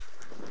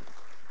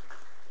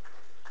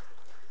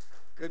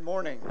Good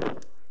morning.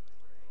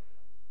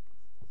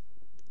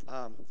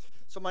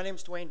 So my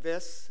name's Dwayne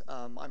Viss.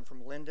 I'm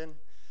from Linden.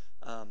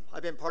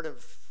 I've been part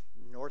of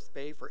North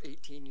Bay for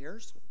 18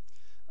 years,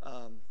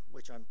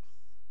 which I'm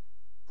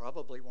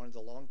probably one of the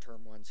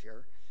long-term ones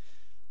here.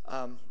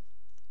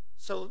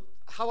 So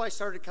how I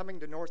started coming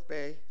to North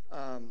Bay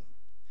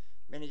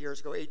many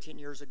years ago, 18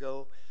 years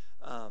ago,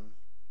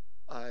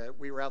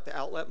 we were at the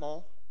outlet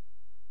mall,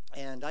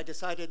 and I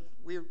decided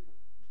we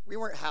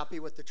weren't happy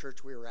with the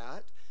church we were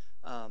at.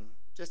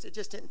 It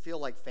just didn't feel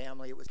like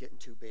family. It was getting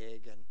too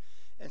big,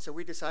 and so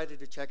we decided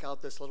to check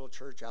out this little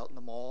church out in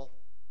the mall,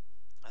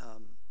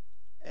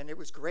 and it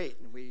was great.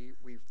 And we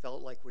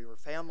felt like we were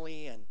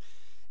family,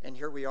 and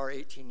here we are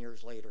 18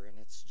 years later, and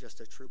it's just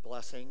a true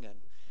blessing.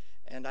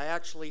 And I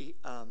actually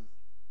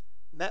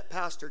met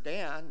Pastor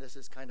Dan. This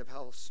is kind of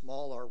how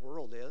small our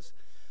world is.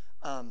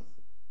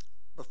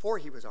 Before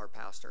he was our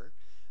pastor,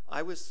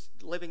 I was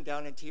living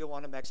down in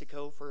Tijuana,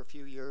 Mexico for a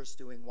few years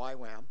doing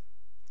YWAM.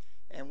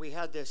 And we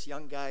had this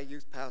young guy,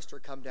 youth pastor,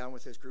 come down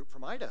with his group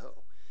from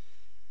Idaho.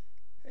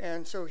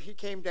 And so he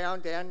came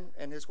down, Dan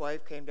and his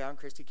wife came down,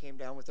 Christy came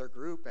down with their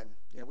group, and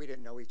we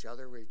didn't know each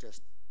other.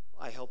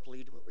 I helped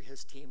lead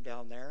his team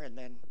down there, and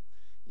then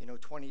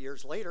 20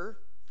 years later,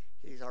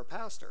 he's our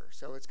pastor.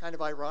 So it's kind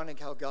of ironic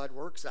how God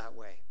works that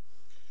way.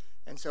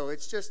 And so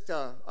it's just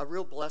a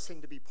real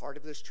blessing to be part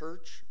of this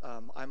church.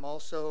 I'm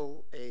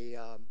also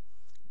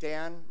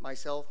Dan,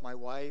 myself, my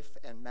wife,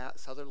 and Matt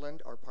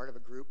Sutherland are part of a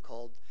group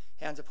called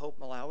Hands of Hope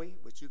Malawi,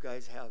 which you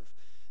guys have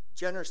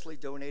generously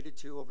donated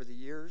to over the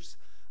years.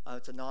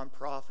 It's a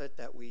nonprofit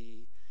that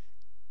we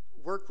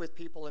work with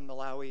people in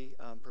Malawi,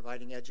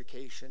 providing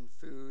education,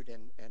 food,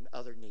 and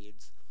other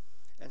needs.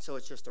 And so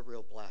it's just a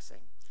real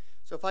blessing.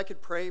 So if I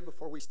could pray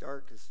before we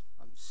start, because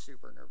I'm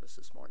super nervous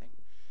this morning.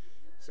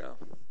 So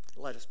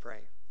let us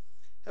pray.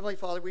 Heavenly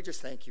Father, we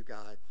just thank you,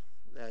 God,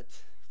 that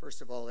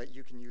first of all, that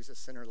you can use a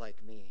sinner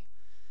like me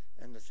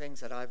and the things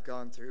that I've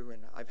gone through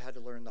and I've had to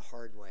learn the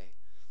hard way,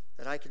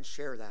 that I can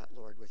share that,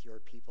 Lord, with your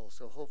people.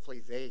 So hopefully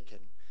they can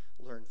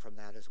learn from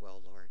that as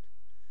well, Lord.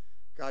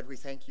 God, we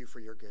thank you for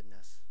your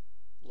goodness.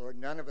 Lord,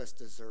 none of us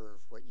deserve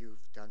what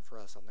you've done for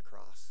us on the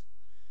cross.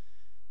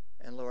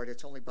 And Lord,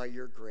 it's only by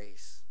your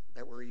grace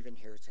that we're even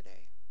here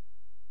today.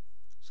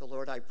 So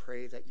Lord, I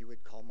pray that you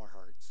would calm our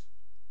hearts,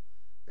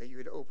 that you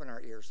would open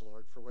our ears,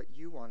 Lord, for what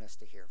you want us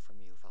to hear from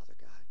you, Father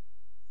God.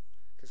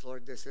 Because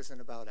Lord, this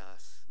isn't about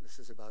us. This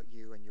is about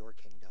you and your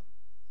kingdom.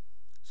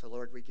 So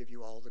Lord, we give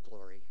you all the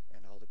glory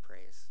and all the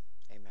praise.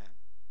 Amen.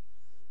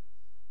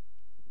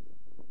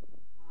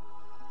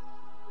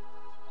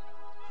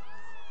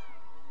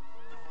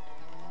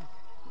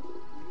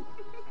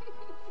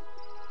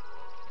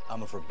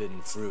 I'm a forbidden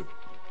fruit,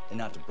 and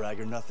not to brag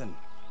or nothing,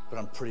 but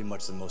I'm pretty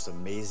much the most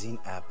amazing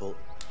apple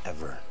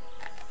ever.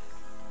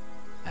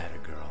 Atta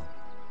girl.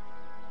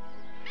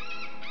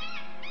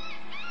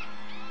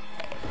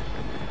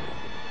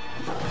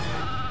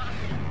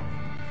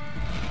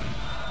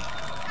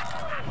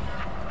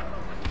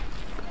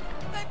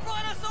 They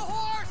brought us a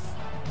horse!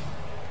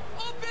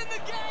 Open the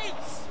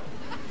gates!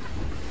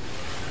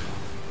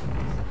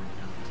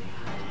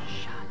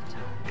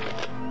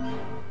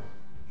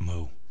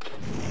 Moo.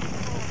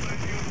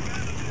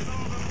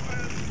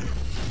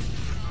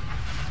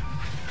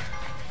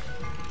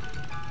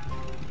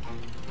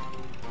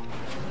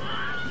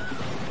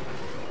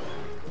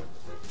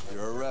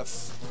 You're a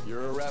ref.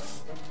 You're a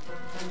ref.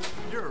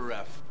 You're a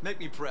ref. Make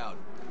me proud.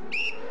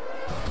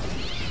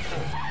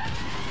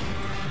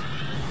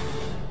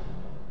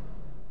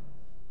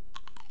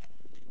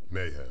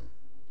 Mayhem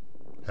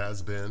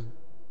has been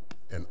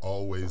and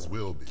always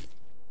will be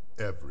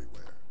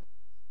everywhere.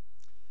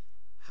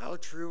 How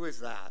true is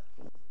that?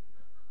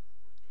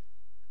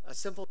 A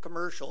simple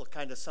commercial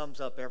kind of sums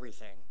up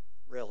everything,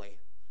 really,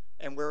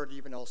 and where it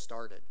even all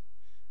started.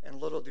 And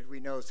little did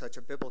we know such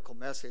a biblical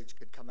message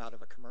could come out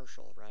of a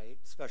commercial, right?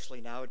 Especially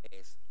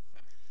nowadays.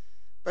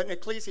 But in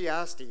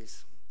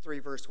Ecclesiastes 3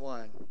 verse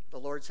 1, the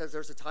Lord says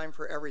there's a time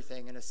for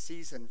everything and a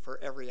season for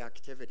every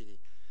activity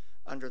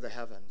under the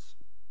heavens.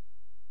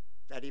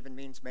 That even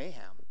means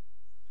mayhem.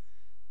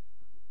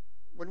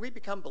 When we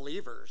become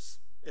believers,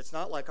 it's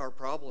not like our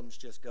problems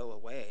just go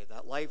away,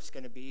 that life's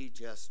going to be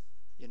just,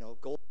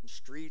 golden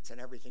streets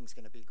and everything's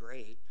going to be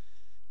great.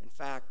 In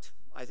fact,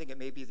 I think it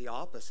may be the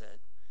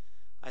opposite.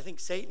 I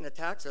think Satan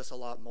attacks us a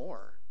lot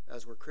more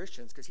as we're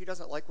Christians because he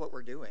doesn't like what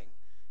we're doing.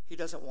 He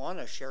doesn't want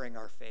us sharing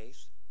our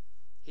faith.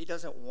 He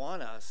doesn't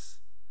want us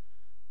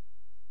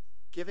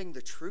giving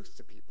the truth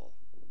to people.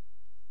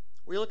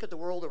 We look at the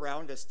world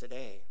around us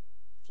today.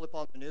 Flip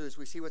on the news,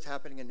 we see what's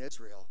happening in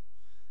Israel.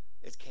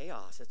 It's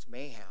chaos, it's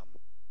mayhem.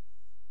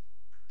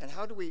 And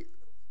how do we,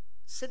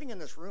 sitting in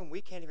this room,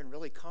 we can't even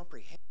really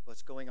comprehend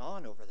what's going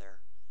on over there.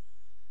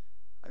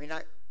 I mean,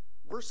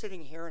 we're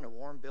sitting here in a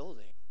warm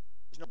building.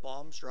 There's no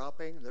bombs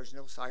dropping, there's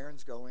no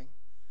sirens going.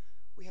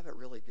 We have it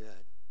really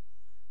good.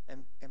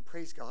 And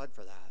praise God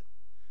for that.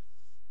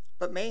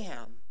 But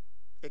mayhem,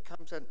 it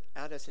comes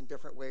at us in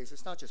different ways.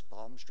 It's not just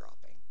bombs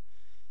dropping.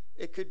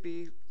 It could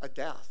be a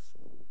death.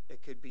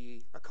 It could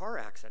be a car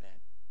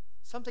accident.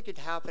 Something could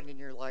happen in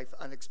your life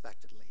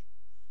unexpectedly.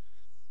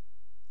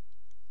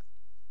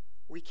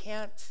 We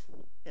can't,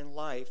 in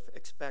life,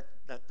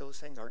 expect that those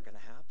things aren't going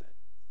to happen.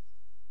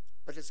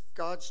 But as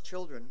God's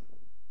children,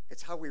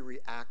 it's how we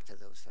react to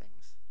those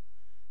things.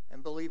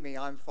 And believe me,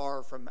 I'm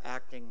far from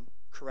acting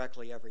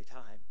correctly every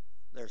time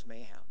there's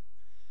mayhem.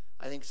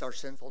 I think it's our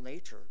sinful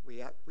nature.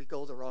 We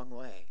go the wrong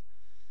way.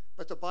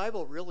 But the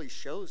Bible really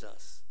shows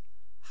us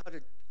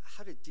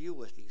how to deal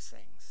with these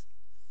things.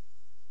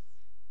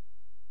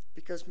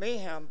 Because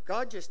mayhem,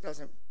 God just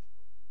doesn't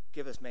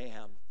give us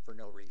mayhem for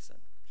no reason.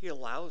 He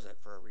allows it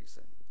for a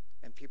reason.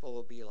 And people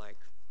will be like,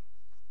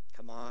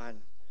 come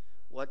on,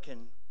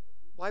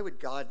 why would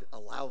God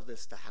allow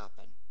this to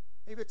happen?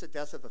 Maybe it's the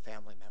death of a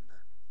family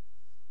member.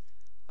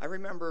 I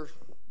remember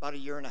about a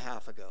year and a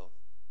half ago,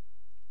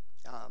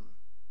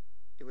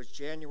 it was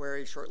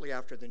January, shortly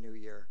after the new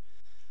year,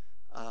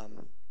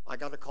 I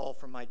got a call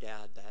from my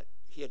dad that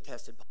he had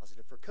tested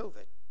positive for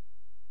COVID.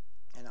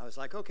 And I was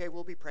like, okay,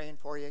 we'll be praying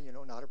for you,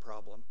 not a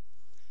problem.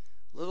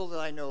 Little did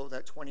I know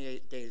that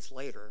 28 days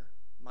later,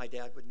 my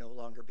dad would no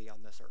longer be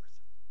on this earth.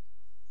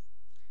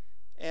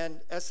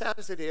 And as sad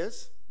as it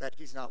is that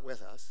he's not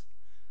with us,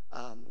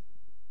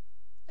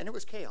 and it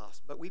was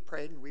chaos, but we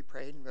prayed,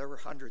 and there were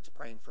hundreds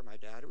praying for my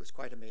dad. It was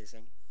quite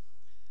amazing.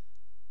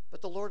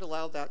 But the Lord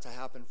allowed that to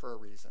happen for a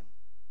reason.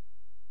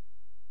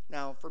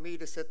 Now, for me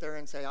to sit there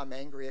and say I'm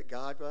angry at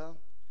God, well,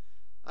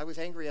 I was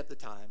angry at the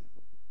time,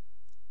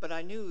 but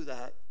I knew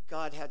that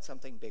God had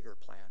something bigger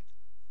planned.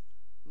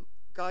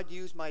 God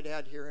used my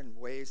dad here in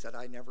ways that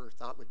I never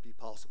thought would be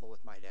possible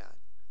with my dad.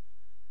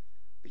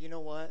 But you know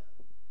what?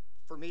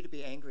 For me to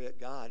be angry at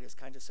God is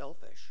kind of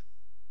selfish.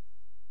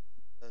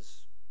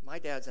 Because my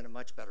dad's in a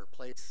much better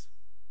place.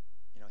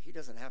 He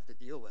doesn't have to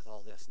deal with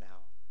all this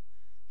now.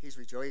 He's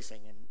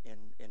rejoicing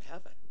in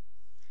heaven.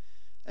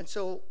 And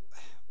so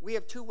we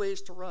have two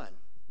ways to run.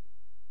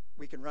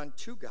 We can run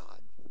to God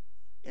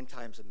in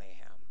times of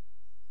mayhem,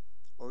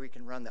 or we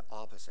can run the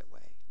opposite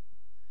way.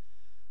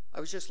 I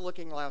was just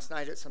looking last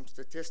night at some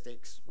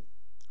statistics.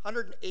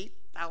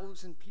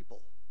 108,000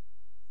 people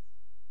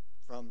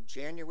from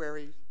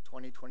January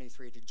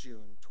 2023 to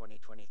June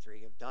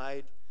 2023 have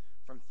died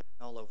from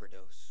fentanyl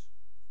overdose.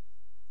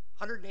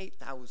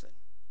 108,000.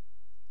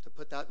 To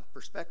put that in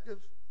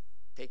perspective,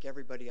 take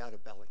everybody out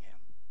of Bellingham,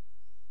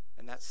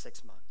 and that's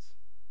 6 months.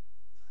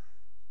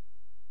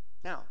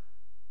 Now,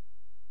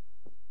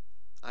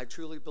 I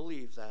truly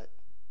believe that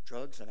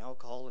drugs and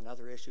alcohol and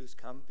other issues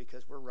come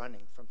because we're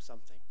running from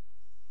something.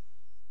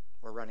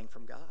 We're running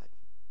from God.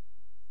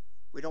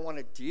 We don't want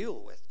to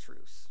deal with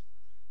truths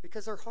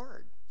because they're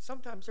hard.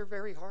 Sometimes they're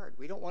very hard.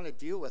 We don't want to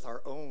deal with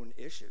our own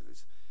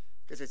issues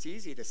because it's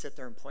easy to sit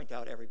there and point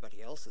out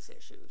everybody else's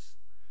issues.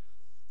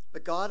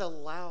 But God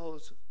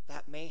allows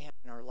that mayhem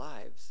in our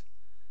lives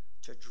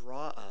to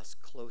draw us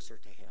closer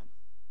to Him.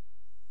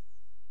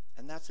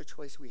 And that's a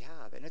choice we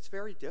have. And it's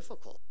very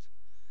difficult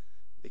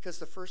because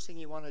the first thing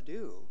you want to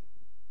do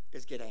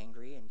is get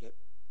angry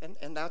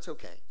and that's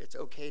okay. It's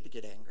okay to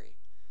get angry.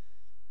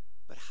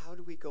 But how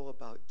do we go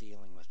about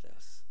dealing with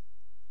this?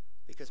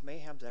 Because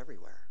mayhem's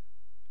everywhere.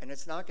 And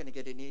it's not going to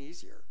get any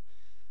easier.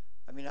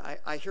 I mean,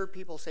 I hear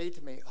people say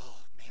to me, oh,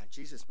 man,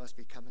 Jesus must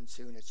be coming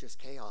soon. It's just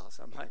chaos.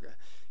 I'm like,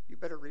 you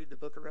better read the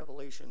book of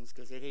Revelations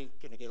because it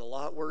ain't going to get a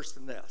lot worse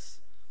than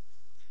this.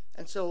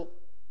 And so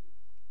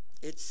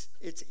it's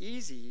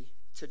easy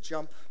to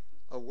jump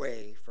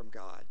away from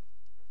God.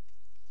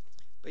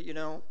 But,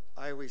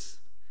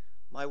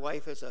 my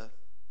wife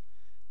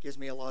gives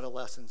me a lot of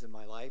lessons in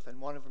my life, and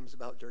one of them is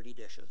about dirty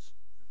dishes.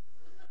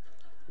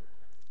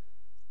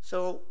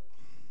 So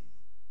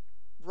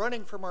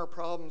running from our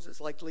problems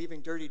is like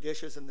leaving dirty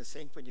dishes in the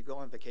sink when you go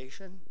on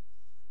vacation.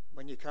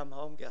 When you come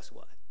home, guess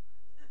what?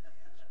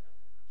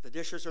 The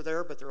dishes are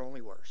there, but they're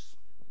only worse.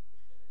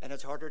 And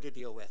it's harder to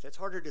deal with. It's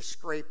harder to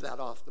scrape that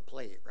off the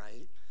plate,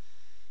 right?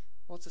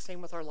 Well, it's the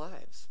same with our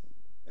lives.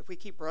 If we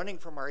keep running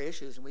from our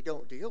issues and we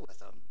don't deal with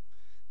them,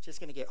 it's just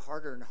going to get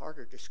harder and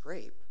harder to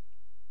scrape.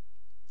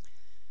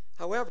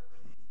 However,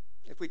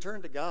 if we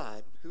turn to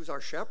God, who's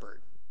our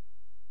shepherd,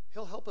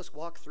 He'll help us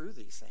walk through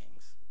these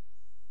things.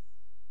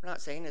 We're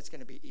not saying it's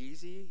going to be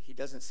easy. He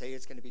doesn't say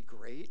it's going to be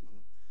great.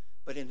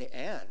 But in the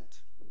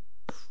end,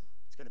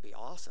 it's going to be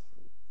awesome.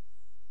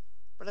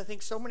 But I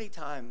think so many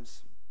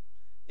times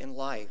in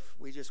life,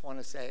 we just want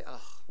to say, I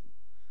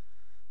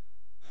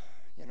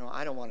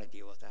don't want to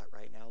deal with that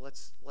right now.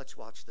 Let's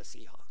watch the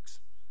Seahawks.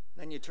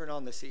 And then you turn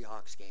on the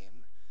Seahawks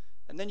game.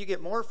 And then you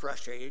get more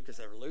frustrated because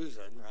they're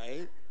losing,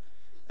 right?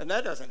 And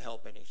that doesn't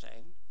help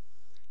anything.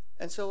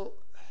 And so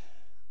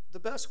the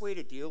best way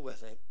to deal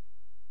with it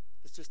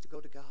is just to go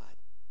to God.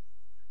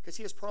 Because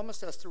He has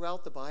promised us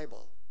throughout the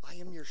Bible, I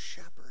am your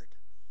shepherd.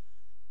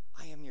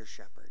 I am your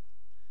shepherd.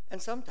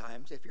 And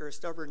sometimes, if you're a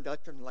stubborn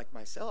Dutchman like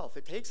myself,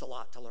 it takes a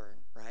lot to learn,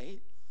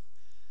 right?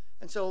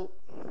 And so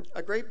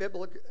a great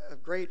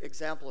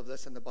example of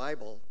this in the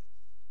Bible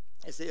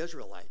is the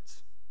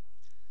Israelites.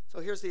 So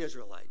here's the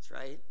Israelites,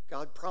 right?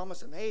 God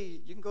promised them, hey,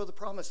 you can go to the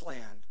promised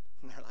land.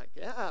 And they're like,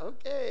 yeah,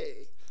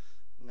 okay.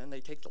 And then they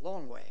take the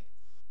long way.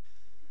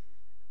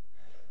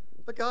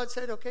 But God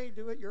said, okay,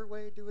 do it your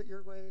way, do it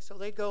your way. So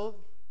they go,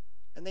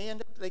 and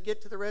they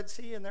get to the Red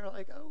Sea, and they're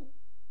like, oh,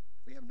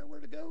 we have nowhere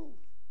to go.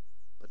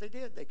 But they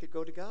did. They could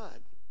go to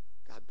God.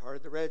 God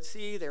parted the Red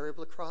Sea. They were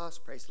able to cross.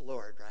 Praise the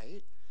Lord,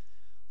 right?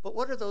 But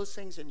what are those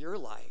things in your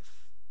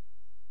life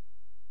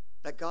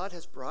that God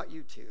has brought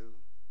you to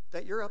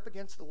that you're up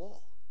against the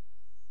wall?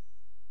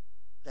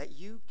 That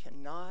you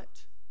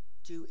cannot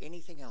do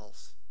anything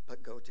else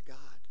but go to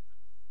God.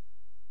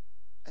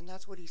 And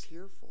that's what he's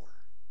here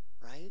for,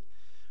 right?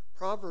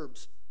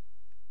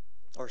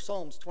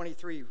 Psalms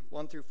 23,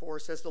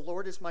 1-4 says, the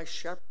Lord is my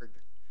shepherd.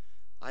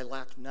 I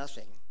lack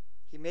nothing.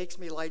 He makes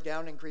me lie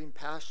down in green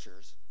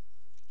pastures.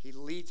 He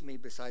leads me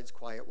beside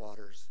quiet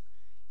waters.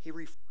 He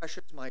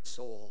refreshes my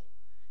soul.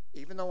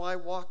 Even though I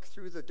walk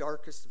through the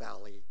darkest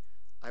valley,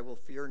 I will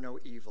fear no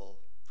evil,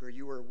 for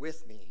you are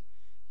with me.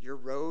 Your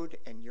rod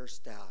and your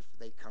staff,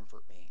 they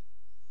comfort me.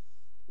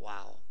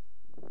 Wow.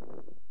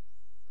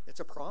 It's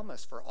a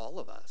promise for all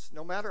of us.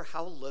 No matter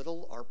how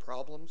little our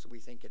problems we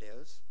think it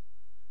is,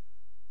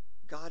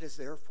 God is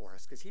there for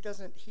us because he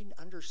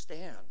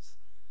understands.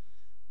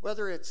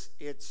 Whether it's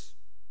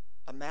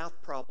a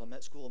math problem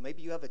at school,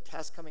 maybe you have a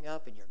test coming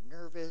up and you're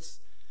nervous,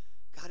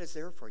 God is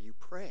there for you.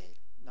 Pray.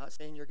 Not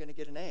saying you're going to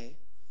get an A,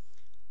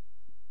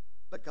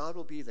 but God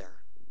will be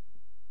there.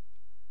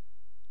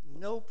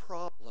 No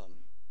problem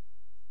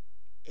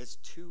is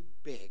too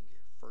big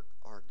for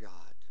our God.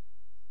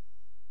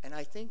 And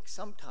I think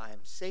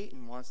sometimes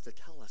Satan wants to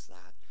tell us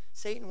that.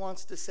 Satan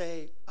wants to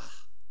say,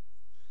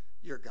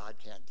 your God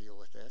can't deal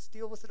with this.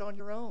 Deal with it on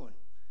your own.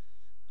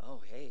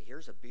 Oh, hey,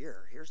 here's a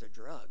beer. Here's a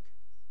drug.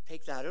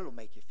 Take that. It'll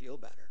make you feel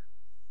better.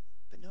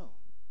 But no.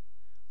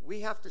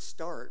 We have to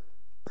start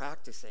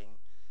practicing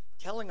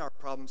telling our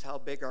problems how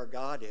big our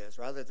God is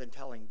rather than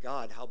telling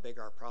God how big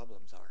our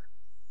problems are.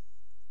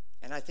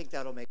 And I think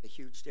that'll make a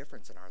huge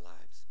difference in our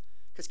lives.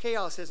 Because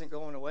chaos isn't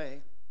going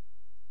away.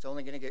 It's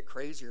only going to get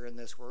crazier in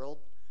this world.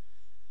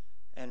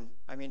 And,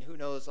 I mean, who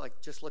knows,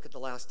 just look at the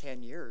last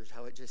 10 years,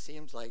 how it just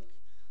seems like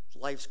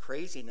life's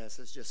craziness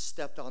has just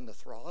stepped on the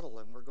throttle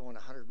and we're going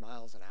 100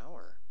 miles an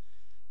hour.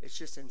 It's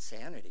just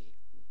insanity.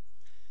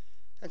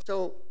 And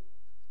so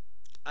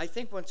I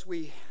think once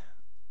we,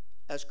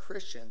 as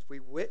Christians,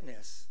 we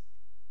witness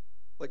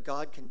what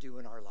God can do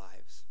in our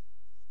lives,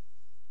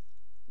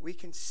 we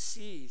can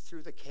see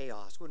through the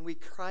chaos. When we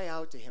cry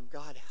out to him,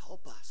 God,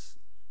 help us.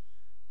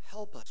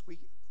 Help us.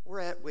 We're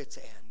at wit's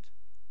end.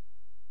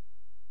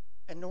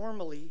 And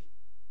normally,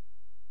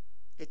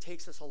 it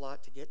takes us a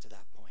lot to get to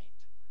that point.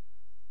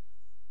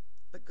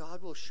 But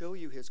God will show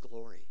you his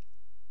glory.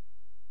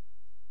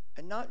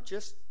 And not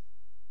just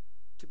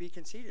to be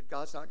conceited.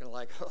 God's not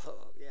going to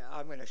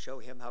I'm going to show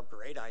him how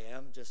great I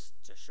am, just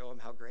to show him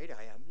how great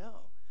I am.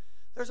 No.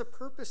 There's a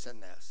purpose in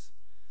this.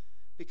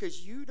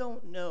 Because you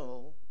don't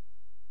know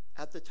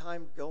at the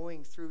time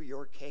going through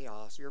your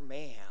chaos, your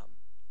mayhem,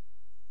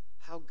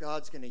 how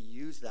God's going to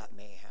use that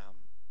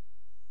mayhem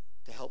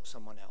to help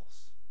someone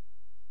else.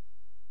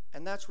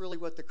 And that's really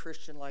what the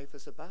Christian life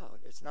is about.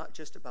 It's not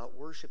just about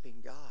worshiping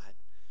God,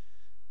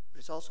 but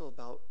it's also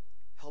about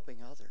helping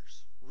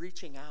others,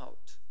 reaching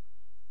out.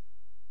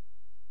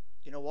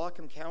 You know,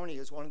 Whatcom County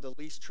is one of the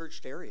least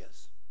churched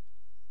areas.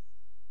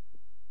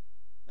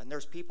 And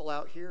there's people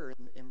out here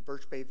in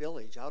Birch Bay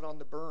Village, out on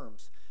the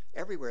berms,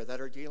 everywhere that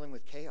are dealing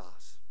with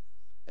chaos.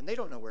 And they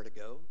don't know where to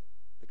go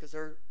because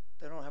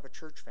they don't have a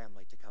church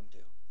family to come to.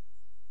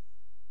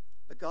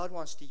 But God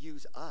wants to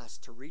use us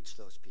to reach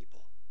those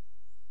people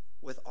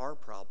with our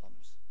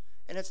problems.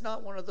 And it's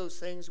not one of those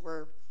things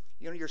where,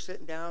 you're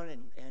sitting down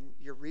and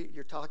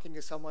you're talking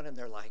to someone and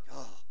they're like,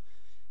 oh,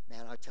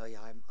 man, I tell you,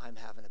 I'm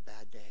having a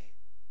bad day.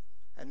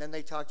 And then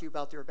they talk to you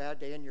about their bad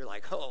day and you're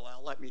like, oh,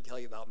 well, let me tell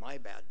you about my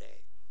bad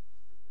day.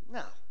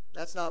 No,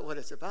 that's not what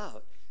it's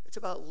about. It's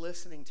about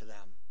listening to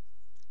them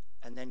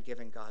and then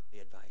giving godly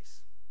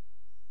advice.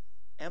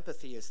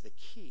 Empathy is the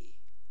key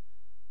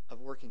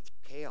of working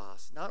through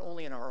chaos, not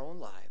only in our own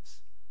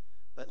lives,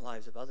 but in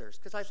lives of others.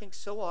 Because I think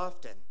so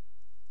often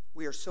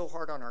we are so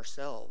hard on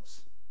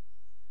ourselves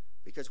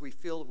because we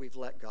feel we've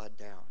let God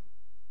down.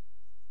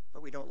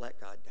 But we don't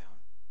let God down.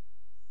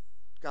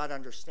 God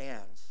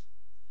understands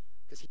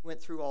because he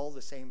went through all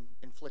the same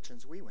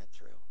afflictions we went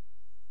through.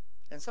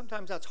 And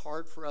sometimes that's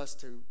hard for us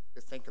to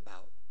think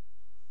about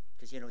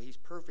because, he's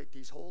perfect,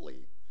 he's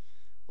holy.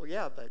 Well,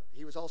 yeah, but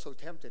he was also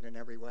tempted in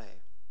every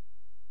way.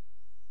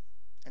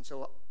 And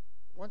so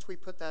once we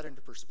put that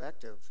into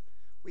perspective,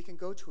 we can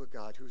go to a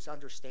God who's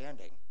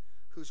understanding,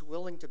 who's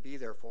willing to be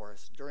there for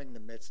us during the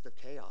midst of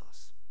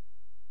chaos.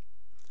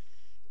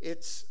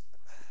 It's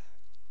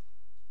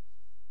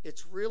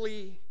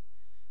really,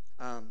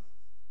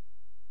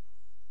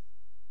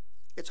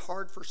 it's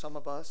hard for some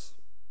of us,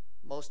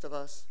 most of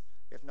us,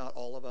 if not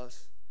all of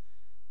us,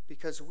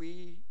 because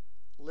we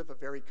live a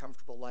very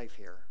comfortable life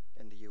here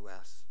in the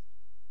U.S.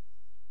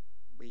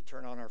 We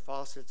turn on our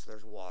faucets,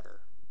 there's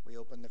water. We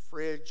open the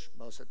fridge,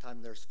 most of the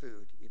time there's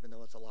food, even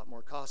though it's a lot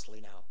more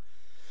costly now.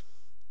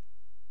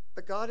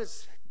 But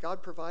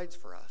God provides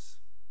for us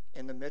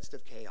in the midst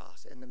of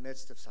chaos, in the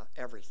midst of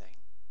everything.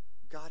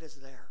 God is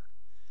there.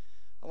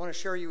 I want to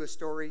share you a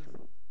story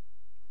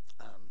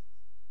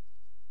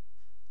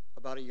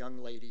about a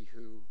young lady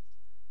who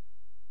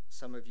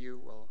some of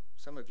you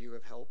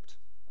have helped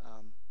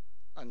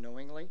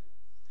unknowingly.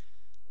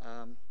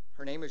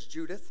 Her name is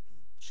Judith.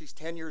 She's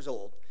 10 years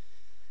old.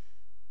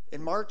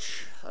 In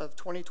March of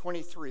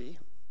 2023,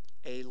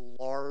 a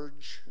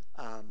large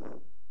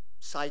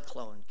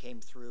cyclone came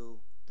through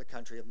the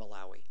country of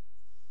Malawi.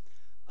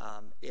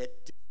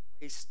 It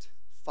displaced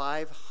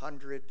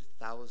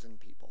 500,000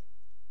 people.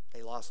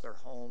 They lost their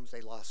homes,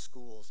 they lost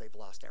schools, they've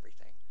lost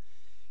everything.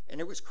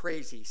 And it was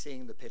crazy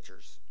seeing the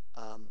pictures.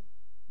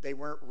 They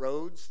weren't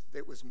roads,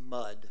 it was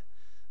mud,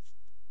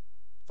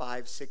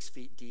 5-6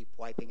 feet deep,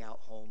 wiping out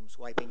homes,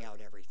 wiping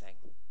out everything.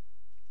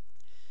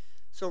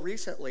 So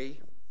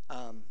recently,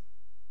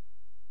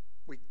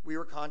 we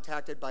were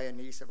contacted by a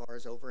niece of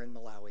ours over in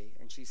Malawi,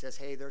 and she says,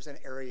 hey, there's an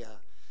area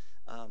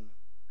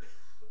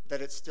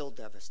that it's still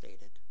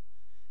devastated.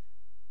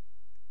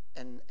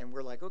 And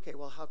we're like, okay,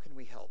 well, how can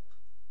we help?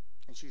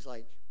 And she's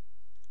like,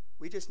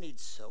 we just need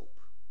soap,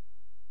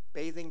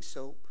 bathing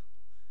soap,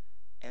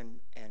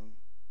 and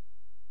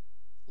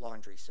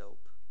laundry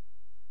soap,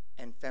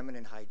 and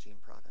feminine hygiene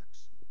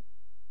products,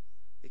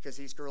 because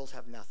these girls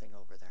have nothing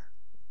over there.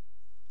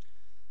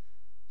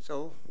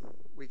 So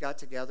we got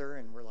together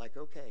and we're like,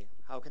 okay,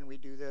 how can we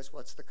do this?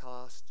 What's the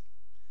cost?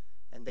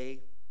 And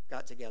they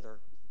got together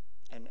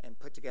and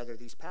put together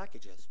these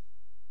packages.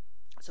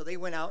 So they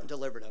went out and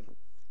delivered them.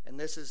 And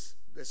this is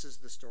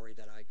the story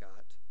that I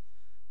got.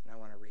 And I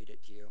want to read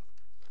it to you.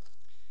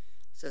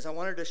 It says, I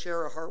wanted to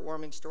share a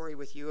heartwarming story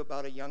with you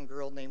about a young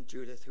girl named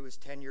Judith who is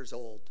 10 years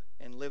old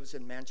and lives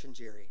in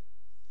Manchinjeri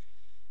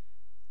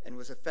and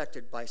was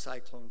affected by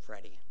Cyclone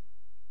Freddy.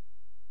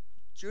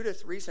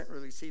 Judith recently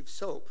received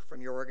soap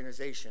from your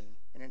organization,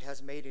 and it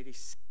has made a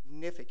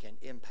significant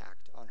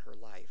impact on her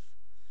life.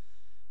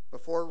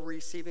 Before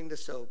receiving the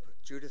soap,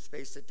 Judith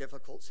faced a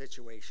difficult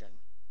situation.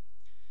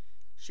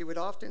 She would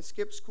often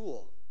skip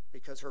school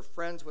because her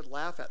friends would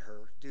laugh at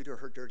her due to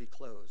her dirty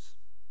clothes.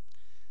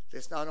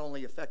 This not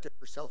only affected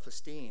her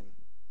self-esteem,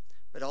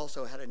 but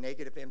also had a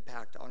negative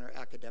impact on her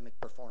academic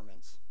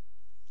performance.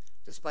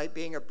 Despite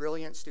being a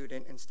brilliant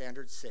student in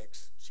Standard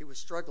 6, she was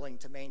struggling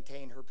to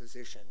maintain her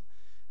position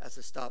as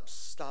a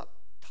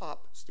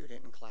top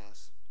student in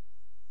class.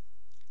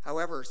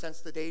 However,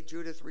 since the day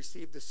Judith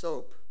received the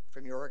soap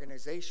from your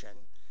organization,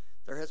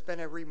 there has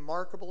been a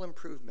remarkable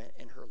improvement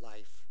in her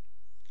life.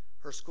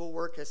 Her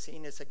schoolwork has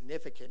seen a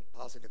significant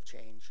positive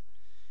change.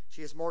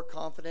 She is more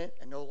confident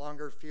and no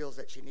longer feels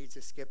that she needs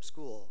to skip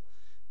school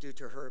due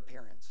to her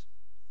appearance.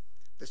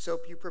 The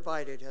soap you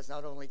provided has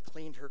not only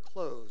cleaned her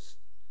clothes,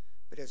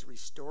 but has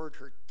restored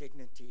her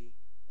dignity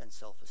and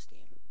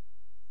self-esteem.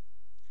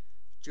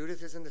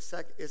 Judith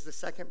is the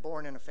second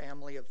born in a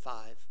family of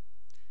 5,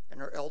 and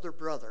her elder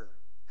brother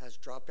has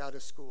dropped out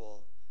of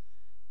school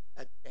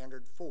at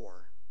Standard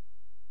 4,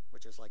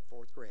 which is like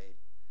 4th grade,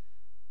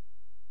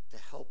 to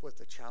help with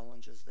the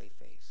challenges they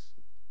face.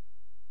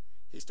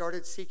 He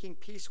started seeking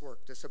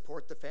piecework to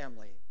support the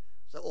family,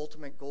 the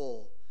ultimate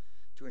goal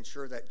to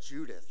ensure that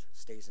Judith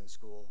stays in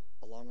school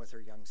along with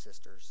her young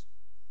sisters.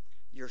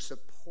 Your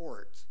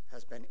support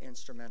has been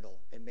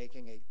instrumental in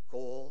making a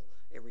goal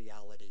a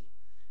reality,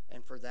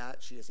 and for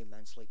that she is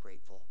immensely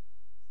grateful.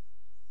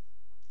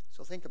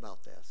 So think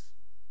about this.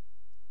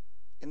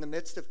 In the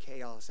midst of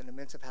chaos, in the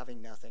midst of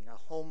having nothing, a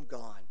home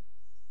gone,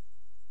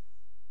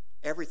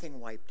 everything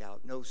wiped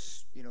out,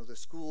 the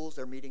schools,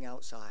 they're meeting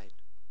outside.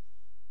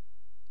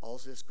 All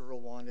this girl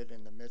wanted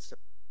in the midst of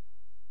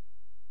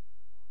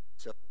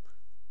soap.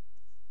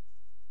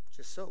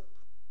 Just soap.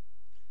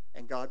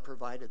 And God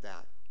provided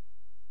that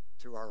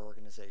through our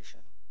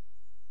organization.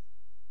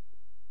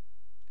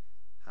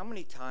 How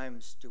many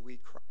times do we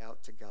cry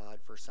out to God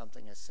for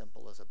something as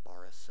simple as a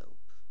bar of soap?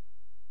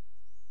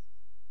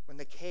 When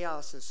the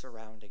chaos is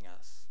surrounding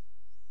us,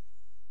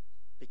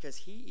 because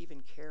he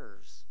even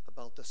cares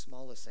about the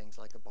smallest things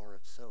like a bar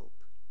of soap.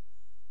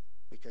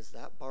 Because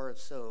that bar of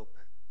soap,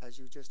 as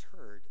you just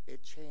heard,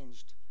 it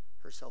changed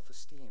her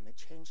self-esteem. It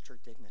changed her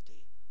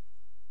dignity.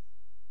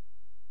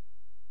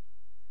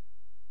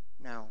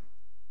 Now,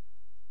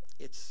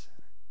 it's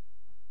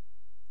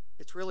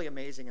really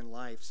amazing in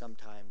life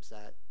sometimes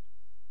that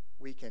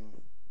we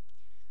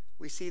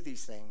see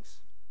these things,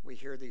 we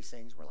hear these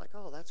things, we're like,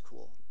 oh, that's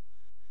cool.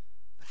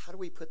 But how do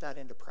we put that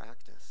into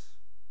practice?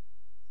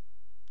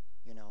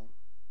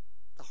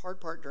 The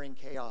hard part during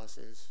chaos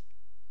is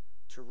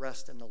to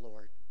rest in the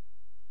Lord.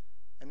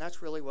 And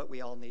that's really what we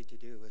all need to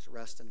do, is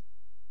rest in.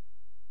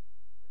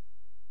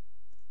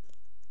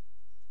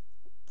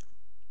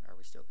 Are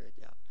we still good?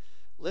 Yeah.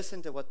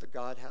 Listen to what the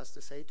God has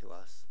to say to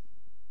us.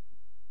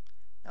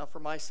 Now for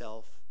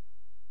myself,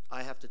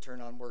 I have to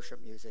turn on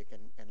worship music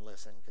and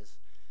listen, because,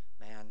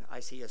 man, I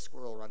see a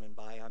squirrel running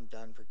by, I'm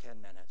done for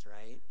 10 minutes,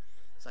 right?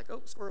 It's like,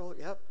 oh, squirrel,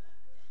 yep.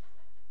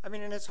 And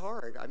it's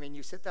hard.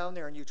 You sit down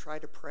there and you try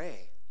to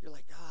pray. You're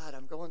like, God,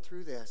 I'm going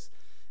through this.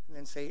 And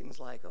then Satan's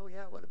like, oh,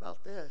 yeah, what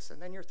about this?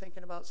 And then you're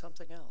thinking about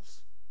something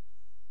else.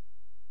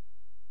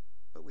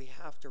 But we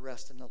have to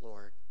rest in the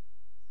Lord.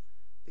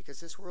 because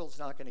this world's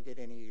not going to get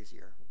any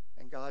easier.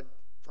 And God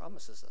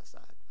promises us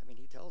that. I mean,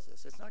 he tells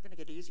us it's not going to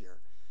get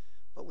easier.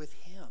 But with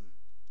him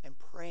and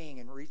praying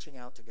and reaching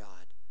out to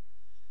God.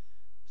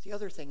 But the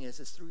other thing is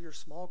through your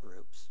small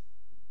groups.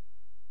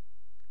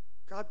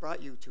 God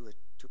brought you to a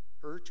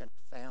church and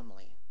a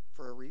family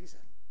for a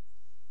reason.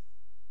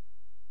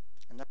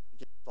 And that's to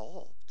get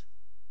involved.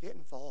 Get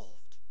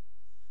involved.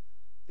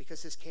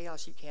 Because this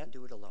chaos, you can't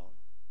do it alone.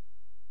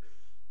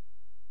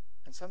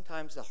 And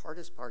sometimes the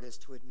hardest part is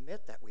to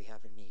admit that we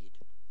have a need.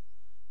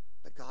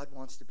 But God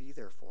wants to be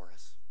there for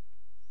us.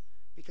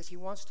 Because he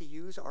wants to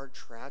use our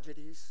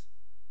tragedies.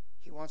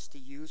 He wants to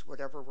use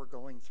whatever we're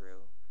going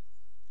through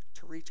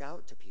to reach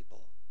out to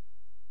people.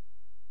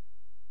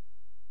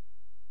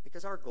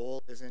 Because our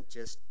goal isn't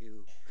just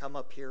to come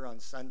up here on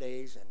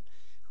Sundays and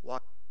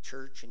walk to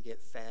church and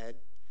get fed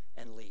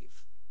and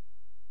leave.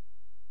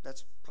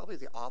 That's probably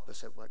the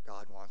opposite of what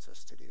God wants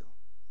us to do.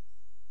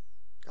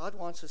 God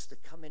wants us to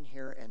come in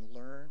here and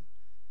learn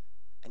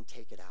and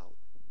take it out.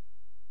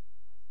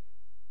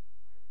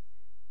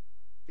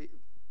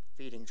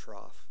 Feeding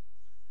trough.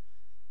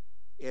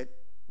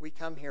 We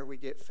come here, we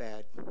get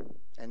fed,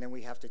 and then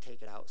we have to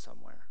take it out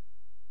somewhere.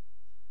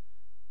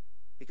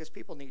 Because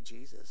people need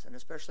Jesus, and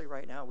especially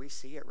right now, we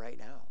see it right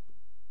now.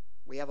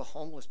 We have a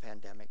homeless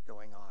pandemic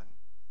going on.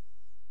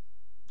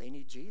 They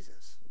need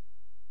Jesus.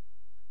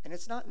 And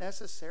it's not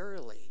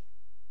necessarily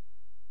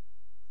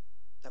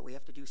that we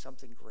have to do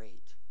something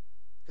great.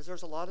 Because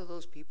there's a lot of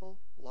those people,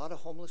 a lot of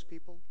homeless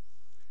people,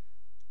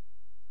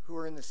 who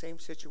are in the same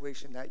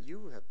situation that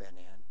you have been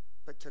in,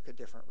 but took a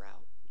different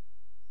route.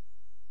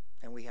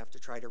 And we have to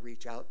try to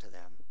reach out to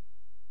them,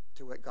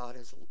 to what God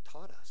has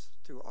taught us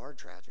through our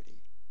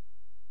tragedy.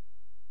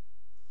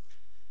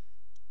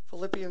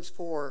 Philippians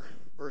 4,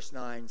 verse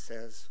 9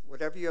 says,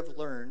 "Whatever you have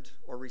learned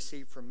or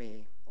received from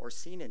me or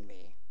seen in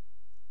me,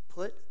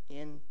 put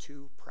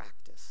into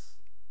practice,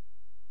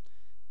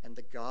 and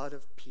the God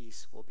of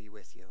peace will be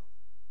with you."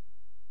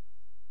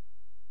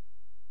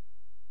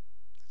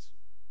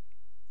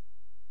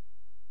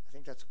 I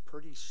think that's a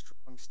pretty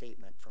strong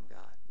statement from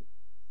God.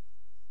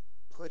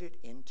 Put it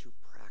into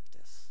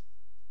practice.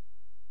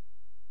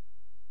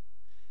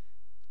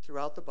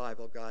 Throughout the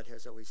Bible, God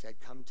has always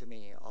said, "Come to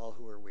me, all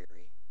who are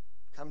weary.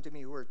 Come to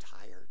me who are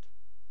tired."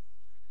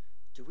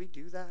 Do we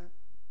do that?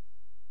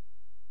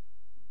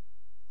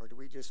 Or do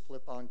we just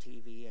flip on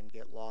TV and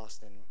get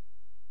lost in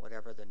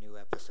whatever the new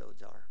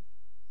episodes are?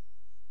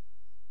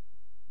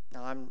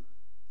 Now, I'm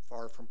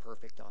far from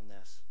perfect on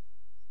this.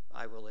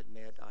 I will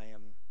admit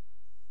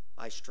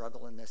I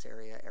struggle in this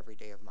area every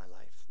day of my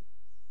life.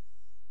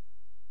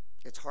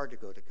 It's hard to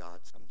go to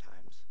God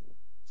sometimes.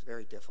 It's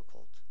very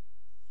difficult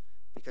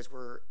because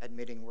we're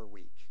admitting we're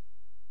weak.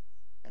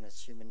 And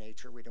it's human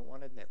nature. We don't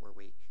want to admit we're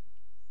weak.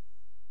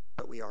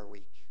 But we are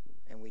weak,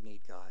 and we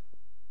need God.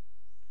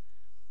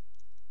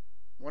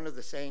 One of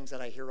the sayings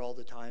that I hear all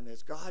the time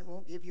is, "God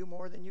won't give you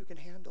more than you can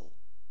handle."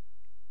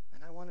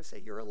 And I want to say,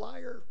 you're a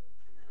liar.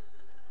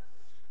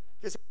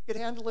 Because if we could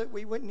handle it,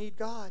 we wouldn't need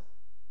God.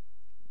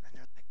 And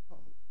they're like,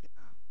 "Oh,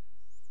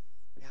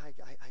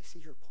 yeah, I see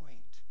your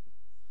point."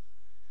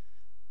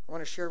 I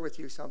want to share with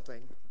you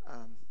something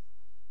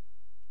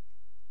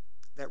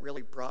that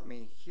really brought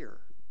me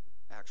here,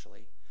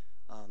 actually,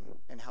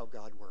 and how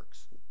God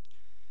works.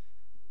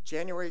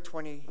 January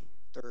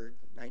 23rd,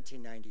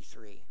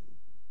 1993.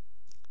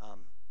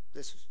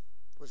 This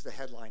was the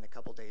headline a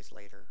couple days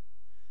later.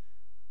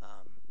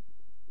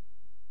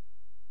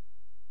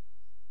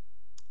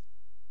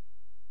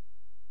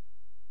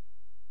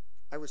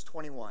 I was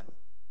 21.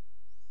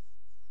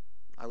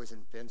 I was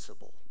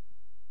invincible.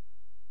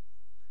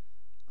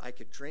 I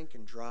could drink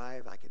and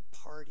drive. I could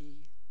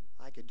party.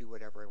 I could do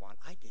whatever I want.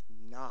 I did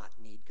not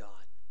need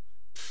God.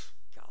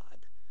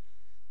 God.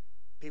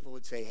 People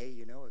would say, "Hey,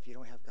 if you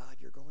don't have God,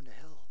 you're going to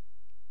hell."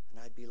 And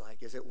I'd be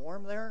like, "Is it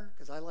warm there?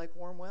 Because I like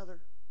warm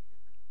weather."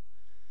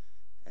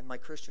 And my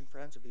Christian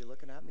friends would be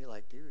looking at me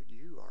like, "Dude,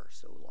 you are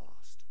so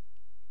lost."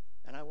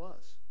 And I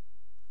was.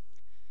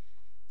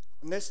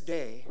 On this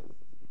day,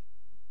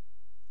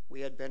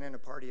 we had been in a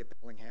party at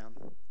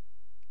Bellingham,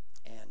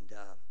 and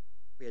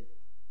we had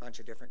a bunch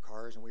of different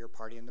cars, and we were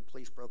partying. The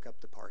police broke up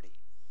the party.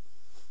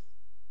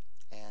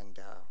 And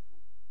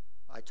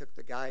I took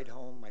the guide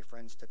home. My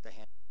friends took the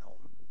hand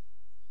home.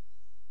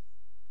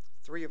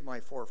 3 of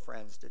my 4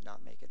 friends did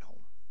not make it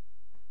home.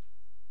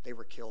 They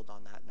were killed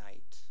on that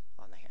night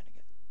on the Hannigan.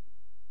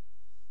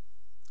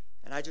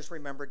 And I just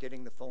remember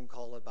getting the phone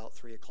call about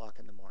 3 o'clock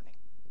in the morning.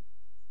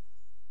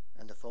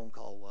 And the phone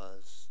call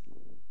was,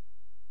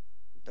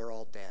 "They're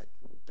all dead.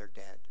 They're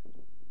dead."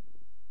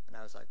 And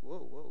I was like,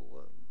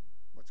 whoa,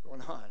 what's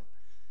going on?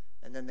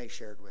 And then they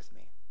shared with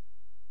me.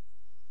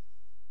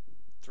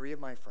 3 of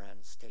my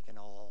friends taken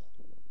all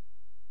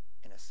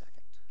in a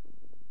second.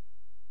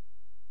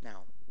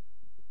 Now,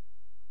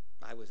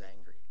 I was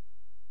angry,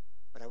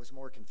 but I was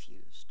more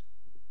confused.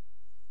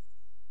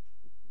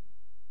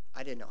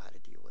 I didn't know how to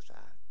deal with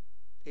that.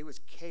 It was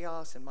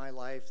chaos in my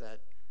life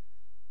that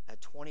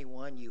at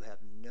 21 you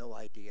have no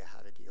idea how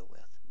to deal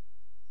with.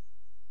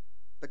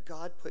 But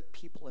God put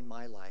people in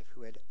my life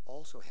who had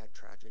also had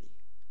tragedy,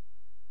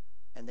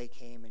 and they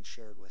came and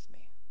shared with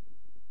me.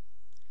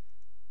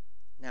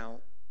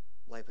 Now,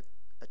 like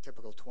a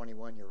typical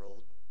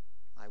 21-year-old,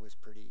 I was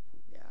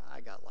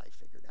I got life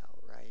figured out,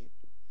 right?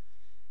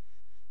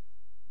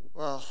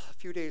 Well, a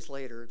few days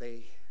later,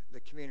 the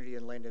community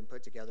in Linden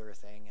put together a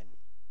thing, and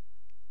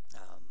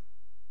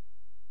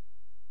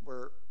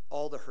where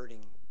all the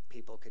hurting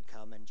people could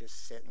come and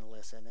just sit and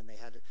listen, and they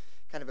had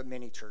kind of a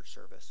mini church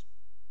service.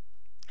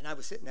 And I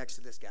was sitting next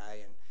to this guy,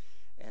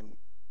 and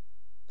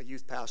a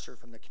youth pastor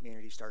from the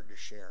community started to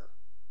share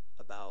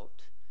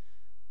about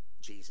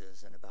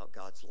Jesus and about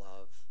God's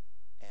love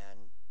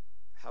and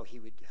how he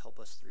would help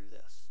us through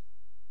this.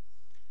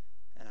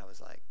 And I was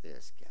like,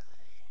 this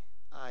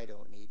guy, I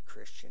don't need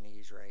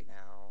Christianese right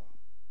now.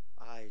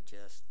 I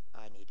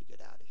need to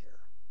get out of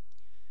here.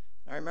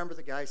 And I remember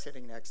the guy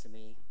sitting next to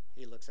me,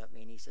 he looks at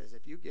me and he says,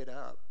 if you get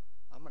up,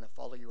 I'm going to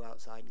follow you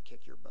outside and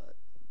kick your butt.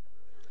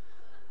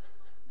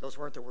 Those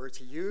weren't the words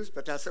he used,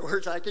 but that's the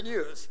words I can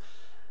use.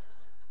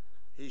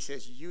 He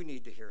says, you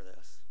need to hear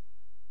this.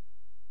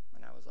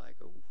 And I was like,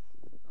 oh,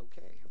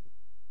 okay.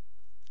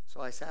 So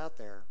I sat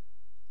there,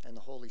 and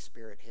the Holy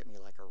Spirit hit me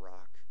like a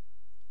rock.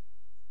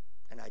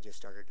 And I just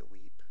started to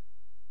weep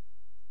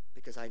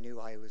because I knew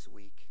I was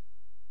weak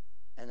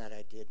and that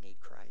I did need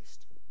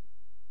Christ.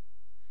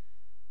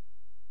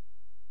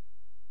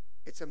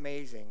 It's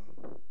amazing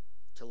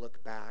to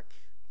look back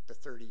the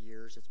 30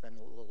 years. It's been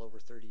a little over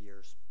 30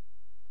 years.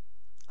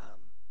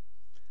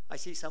 I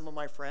see some of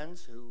my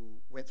friends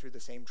who went through the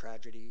same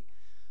tragedy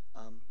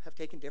have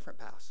taken different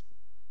paths.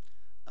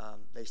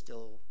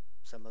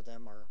 Some of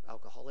them are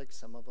alcoholics.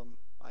 Some of them,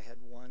 I had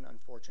one,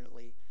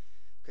 unfortunately,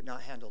 could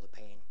not handle the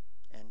pain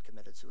and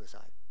committed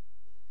suicide.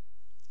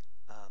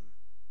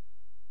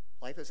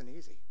 Life isn't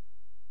easy.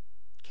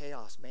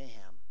 Chaos,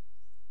 mayhem,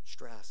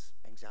 stress,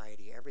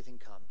 anxiety, everything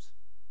comes.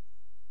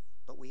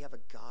 But we have a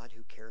God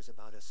who cares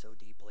about us so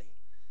deeply.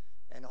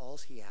 And all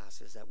he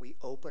asks is that we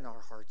open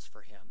our hearts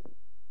for him.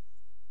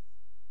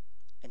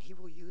 And he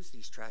will use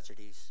these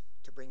tragedies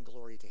to bring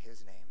glory to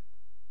his name.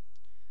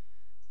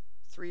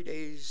 3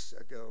 days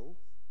ago,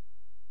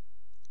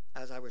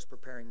 as I was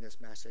preparing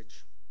this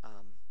message,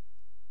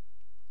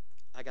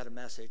 I got a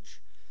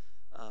message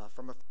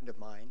from a friend of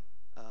mine.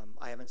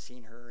 I haven't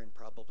seen her in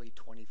probably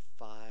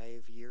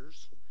 25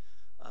 years.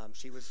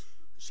 She was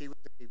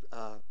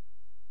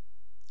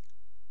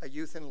a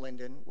youth in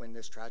Linden when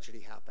this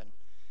tragedy happened,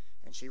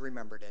 and she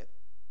remembered it.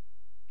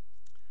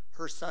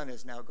 Her son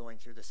is now going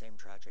through the same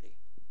tragedy.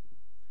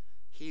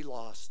 He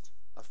lost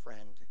a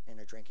friend in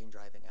a drinking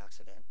driving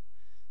accident.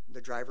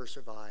 The driver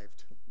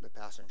survived, the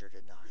passenger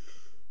did not.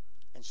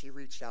 And she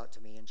reached out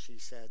to me and she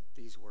said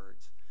these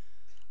words,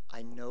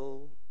 I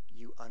know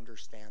you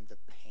understand the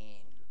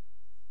pain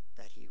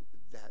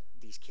that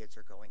these kids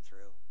are going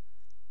through.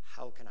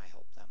 How can I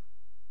help them?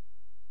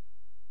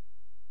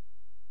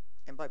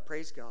 And by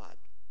praise God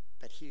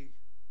that he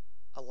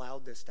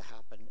allowed this to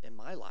happen in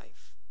my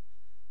life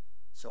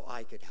so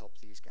I could help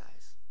these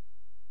guys.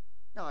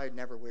 Now, I'd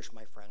never wish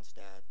my friends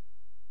dead,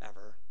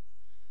 ever.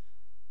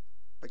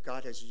 But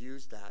God has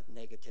used that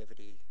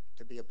negativity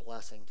to be a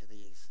blessing to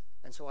these.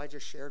 And so I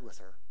just shared with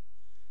her,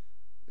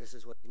 this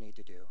is what you need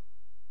to do.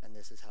 And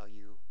this is how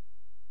you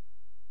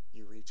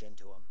reach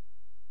into them.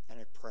 And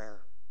in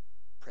prayer,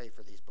 pray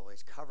for these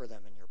boys. Cover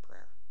them in your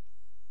prayer.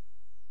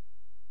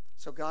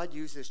 So God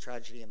used this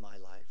tragedy in my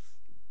life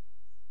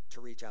to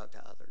reach out to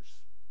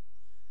others.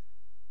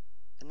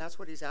 And that's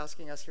what he's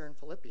asking us here in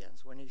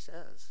Philippians when he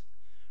says,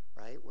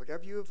 right,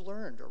 whatever you have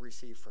learned or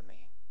received from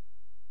me.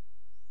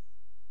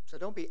 So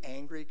don't be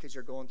angry because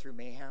you're going through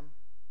mayhem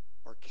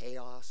or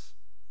chaos.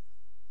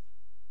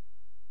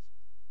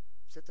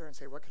 Sit there and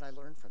say, what can I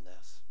learn from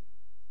this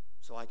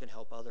so I can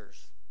help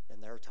others in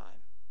their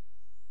time?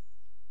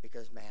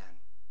 Because, man,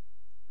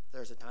 if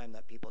there's a time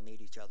that people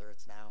need each other,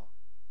 it's now.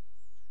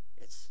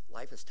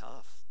 Life is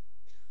tough.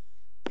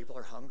 People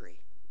are hungry.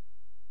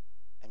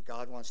 And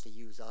God wants to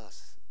use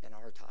us in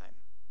our time.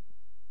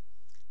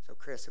 So,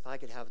 Chris, if I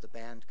could have the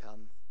band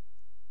come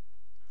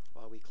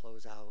while we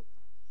close out.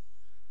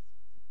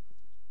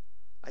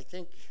 I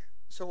think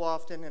so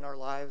often in our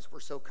lives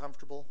we're so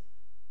comfortable.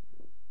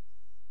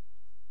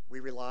 We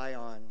rely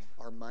on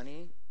our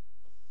money.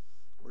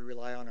 We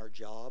rely on our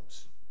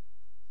jobs.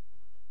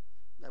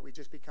 That we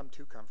just become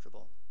too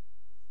comfortable.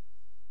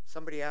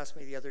 Somebody asked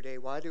me the other day,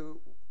 why do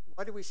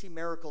we see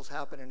miracles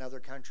happen in other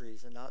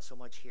countries and not so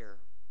much here?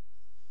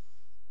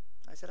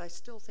 I said, I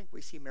still think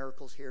we see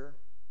miracles here,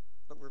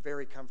 but we're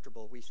very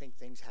comfortable. We think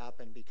things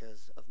happen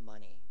because of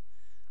money.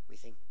 We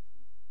think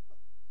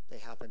they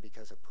happen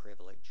because of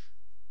privilege.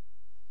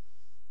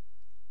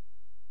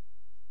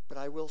 But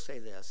I will say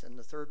this, in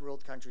the third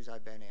world countries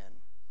I've been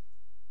in,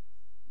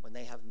 when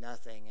they have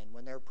nothing and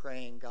when they're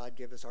praying, God,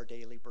 give us our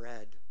daily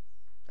bread,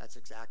 that's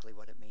exactly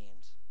what it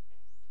means.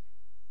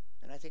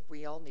 And I think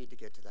we all need to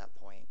get to that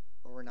point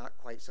where we're not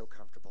quite so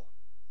comfortable.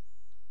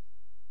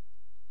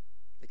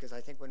 Because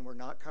I think when we're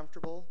not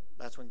comfortable,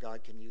 that's when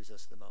God can use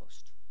us the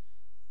most.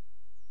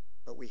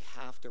 But we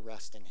have to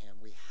rest in him.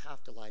 We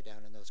have to lie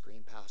down in those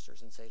green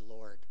pastures and say,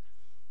 Lord,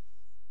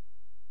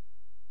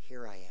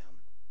 here I am.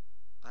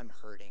 I'm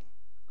hurting.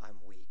 I'm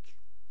weak.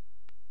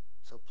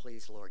 So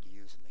please, Lord,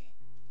 use me.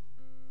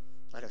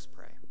 Let us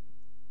pray.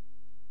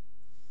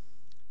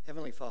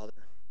 Heavenly Father,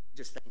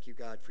 just thank you,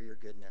 God, for your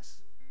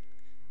goodness.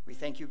 We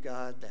thank you,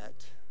 God,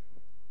 that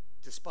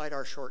despite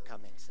our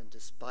shortcomings and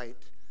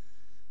despite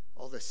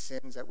all the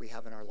sins that we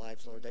have in our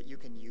lives, Lord, that you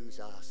can use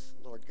us,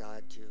 Lord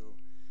God, to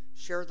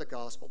share the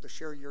gospel, to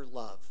share your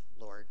love,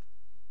 Lord,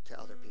 to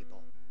other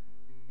people.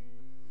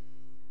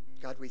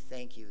 God, we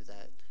thank you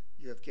that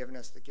you have given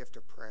us the gift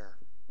of prayer.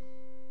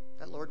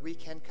 That, Lord, we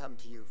can come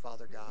to you,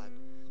 Father God,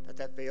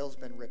 that veil's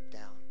been ripped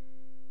down.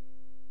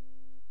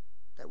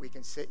 That we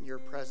can sit in your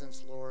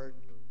presence, Lord,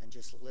 and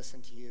just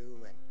listen to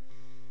you and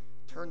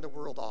turn the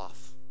world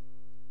off,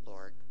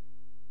 Lord.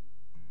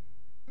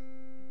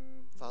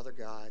 Father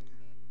God,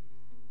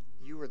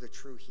 you are the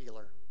true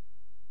healer.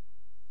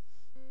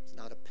 It's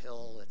not a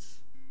pill. It's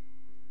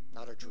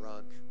not a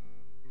drug.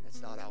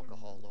 It's not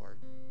alcohol, Lord.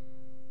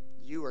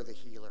 You are the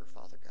healer,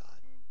 Father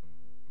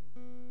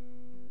God.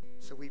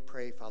 So we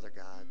pray, Father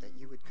God, that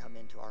you would come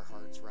into our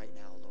hearts right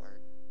now,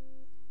 Lord.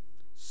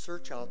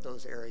 Search out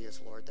those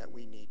areas, Lord, that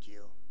we need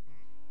you.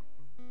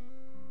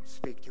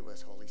 Speak to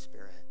us, Holy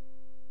Spirit.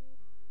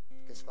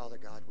 Because, Father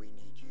God, we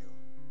need you.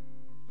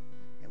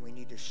 And we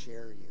need to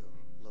share you,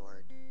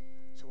 Lord.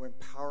 So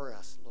empower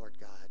us, Lord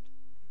God,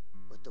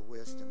 with the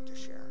wisdom to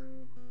share.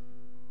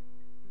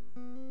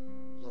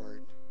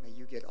 Lord, may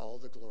you get all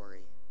the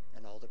glory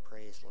and all the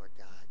praise, Lord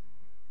God.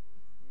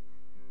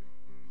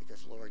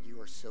 Because, Lord, you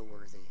are so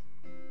worthy.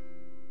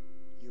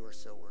 You are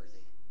so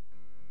worthy.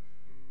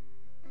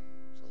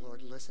 So,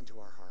 Lord, listen to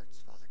our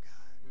hearts, Father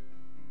God.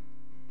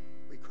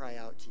 We cry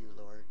out to you,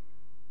 Lord.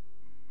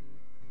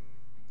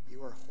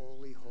 You are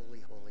holy, holy,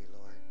 holy,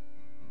 Lord.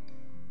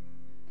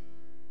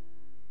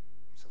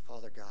 So,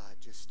 Father God,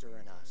 just stir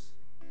in us.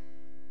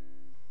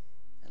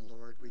 And,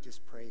 Lord, we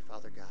just pray,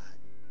 Father God,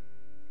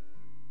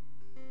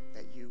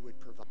 that you would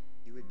provide,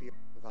 you would be a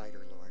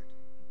provider, Lord.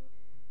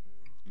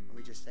 And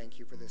we just thank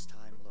you for this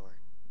time, Lord.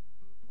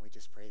 And we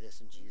just pray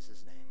this in Jesus' name.